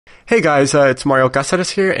Hey guys, it's Mario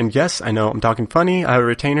Cazares here, and yes, I know I'm talking funny, I have a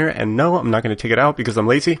retainer, and no, I'm not going to take it out because I'm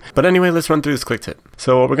lazy. But anyway, let's run through this quick tip.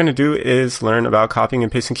 So what we're going to do is learn about copying and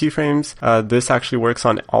pasting keyframes. This actually works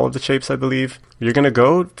on all of the shapes, I believe. You're going to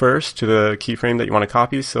go first to the keyframe that you want to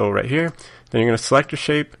copy, so right here. Then you're going to select your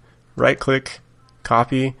shape, right-click,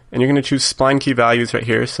 copy, and you're going to choose spline key values right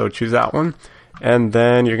here, so choose that one. And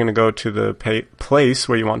then you're going to go to the place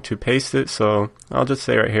where you want to paste it, so I'll just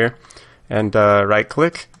say right here. And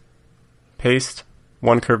right-click, paste,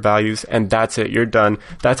 one curve values, and that's it. You're done.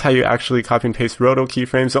 That's how you actually copy and paste Roto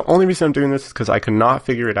keyframes. The only reason I'm doing this is because I could not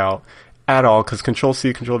figure it out at all, because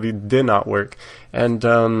Control-C, Control-V did not work. And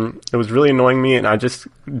it was really annoying me, and I just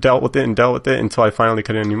dealt with it until I finally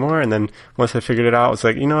couldn't anymore. And then once I figured it out, I was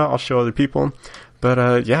like, you know what, I'll show other people.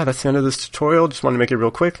 But yeah, that's the end of this tutorial. Just want to make it real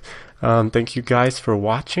quick. Thank you guys for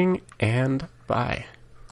watching, and bye.